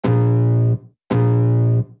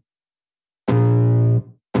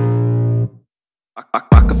I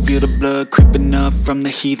can feel the blood creeping up from the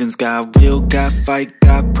heathens. Got will, got fight,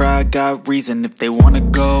 got pride, got reason. If they wanna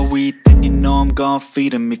go eat, then you know I'm gon'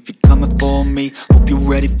 feed them. If you're coming for me, hope you're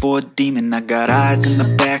ready for a demon. I got eyes in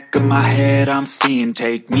the back of my head, I'm seeing.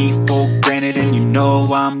 Take me for granted and you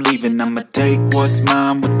know I'm leaving. I'ma take what's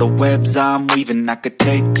mine with the webs I'm weaving. I could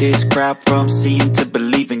take this crowd from seeing to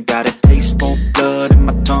believing. Got a taste for blood and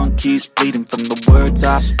my tongue keeps bleeding from the words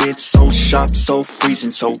I spit. So sharp, so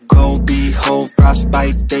freezing, so cold. Behold,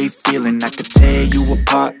 frostbite they feeling. I could tear you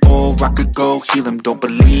apart or I could go heal them. Don't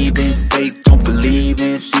believe in fate, don't believe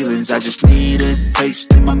in ceilings. I just need a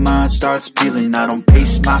taste and my mind starts peeling. I don't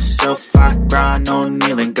pace myself, I grind on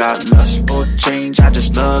kneeling. Got lust for change, I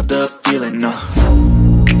just love the feeling.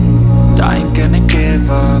 I ain't gonna give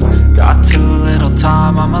up. Got too little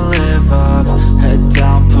time, I'ma live up. Head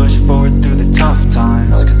down, push forward through the tough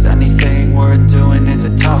times. Cause anything worth doing is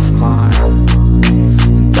a tough climb.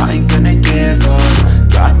 And I ain't gonna give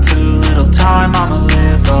up. Got too little time, I'ma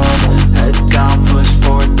live up. Head down, push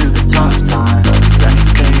forward through the tough times. Cause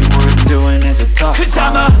anything worth doing is a tough climb. Cause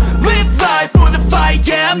I'ma live life for the fight,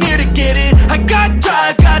 yeah, I'm here to get it. I got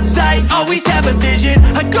drive, got sight, always have a vision.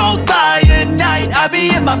 I go by at night, I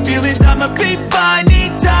be in my feelings. I'ma be fine,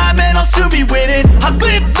 need time and I'll soon be winning. I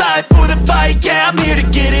live life for the fight, yeah, I'm here to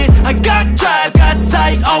get it. I got drive, got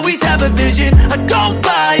sight, always have a vision. I go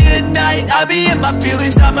by at night, I be in my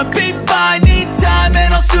feelings. I'ma be fine, need time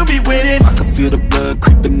and I'll soon be winning. I can feel the blood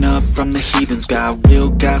creeping up from the heathens. Got will,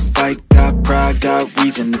 got fight, got pride, got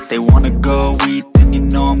reason. If they wanna go eat, then you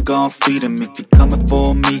know I'm gon' feed them. If you're coming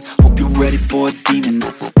for me, hope you're ready for a demon.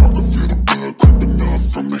 I can feel the blood creeping up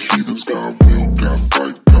from the heathens. Got will, got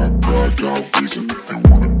fight, got pride, got reason. If they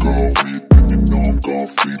wanna go eat, then you know I'm gon'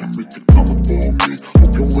 feed them. If you're coming for me,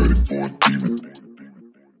 hope you're ready for a demon.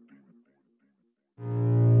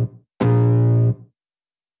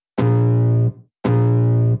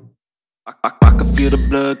 I can feel the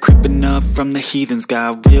blood creeping up from the heathens.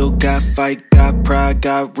 Got will, got fight, got pride,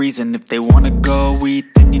 got reason. If they wanna go eat,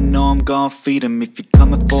 then you know I'm gon' feed them. If you're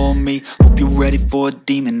coming for me, hope you're ready for a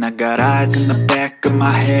demon. I got eyes in the back of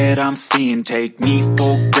my head, I'm seeing. Take me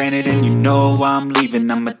for granted and you know I'm leaving.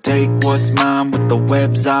 I'ma take what's mine with the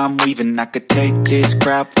webs I'm weaving. I could take this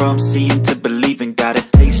crowd from seeing to believing. Got a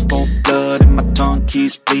taste for blood and my tongue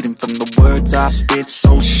keeps bleeding from the words I spit.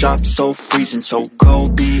 So sharp, so freezing, so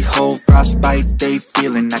cold. Behold, frostbite they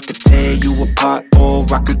feeling. I could tear you apart or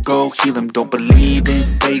I could go heal them. Don't believe in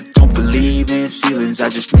fate, don't believe in ceilings. I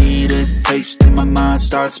just need a taste and my mind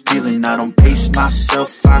starts peeling. I don't pace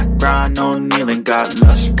myself, I grind on kneeling. Got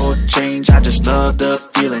lust for change, I just love the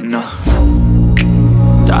feeling.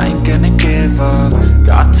 I ain't gonna give up.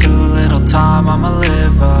 Got too little time, I'ma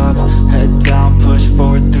live up. Head down, push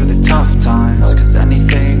forward through the tough times. Cause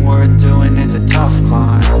anything worth doing is a tough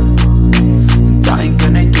climb. And I ain't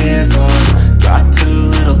gonna give up. Got too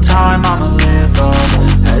little time, I'ma live up.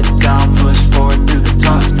 Head down, push forward through the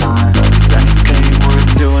tough times. Cause anything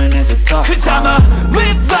worth doing is a tough climb. Cause I'ma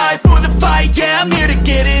live life for the fight, yeah, I'm here to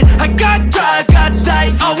get it. I got drive, got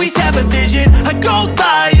sight, always have a vision. I go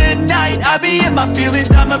by at night, I be in my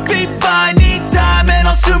feelings. I'ma be fine, need time and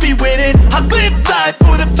I'll soon be winning. I live life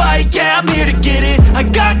for the fight, yeah, I'm here to get it. I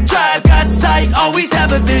got drive, got sight, always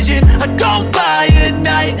have a vision. I go by at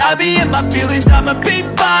night, I be in my feelings. I'ma be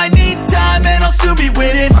fine, need time and I'll soon be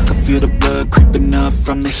winning. I can feel the blood creeping up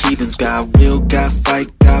from the heathens. Got will, got fight,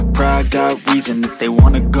 got pride, got reason. If they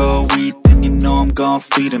wanna go eat, then you know I'm gon'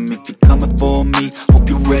 feed them. If you're coming for me, hope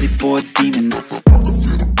you're ready for a demon. I can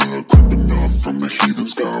feel the blood creeping up from the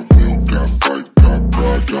heathens. Got will, got fight, got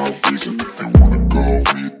pride, got reason. If they wanna go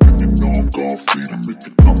eat, then you know I'm gon' feed them. If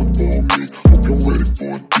you're coming for me, hope you're ready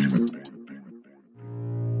for a demon.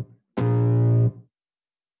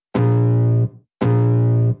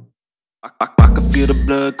 I can feel the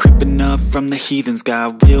blood creeping up from the heathens.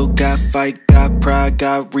 Got will, got fight, got pride,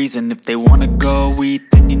 got reason. If they wanna go eat,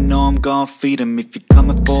 then you know I'm gon' feed them. If you're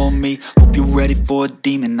coming for me, hope you're ready for a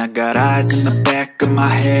demon. I got eyes in the back of my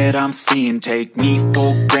head, I'm seeing. Take me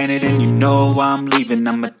for granted and you know I'm leaving.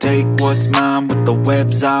 I'ma take what's mine with the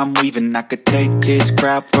webs I'm weaving. I could take this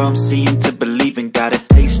crowd from seeing to believing. Got a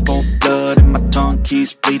taste for blood and my tongue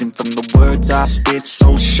keeps bleeding from the words I spit.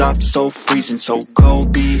 So sharp, so freezing, so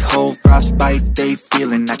cold. Behold, frostbite they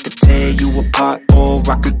feeling. I could tear you apart or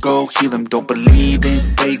I could go heal them. Don't believe in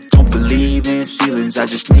fate, don't believe in ceilings. I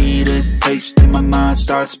just need a taste and my mind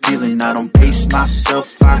starts peeling. I don't pace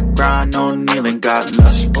myself, I grind on kneeling. Got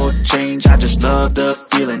lust for change, I just love the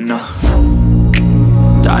feeling.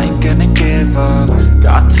 I ain't gonna give up.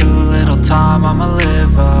 Got too little time, I'ma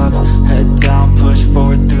live up. Head down, push forward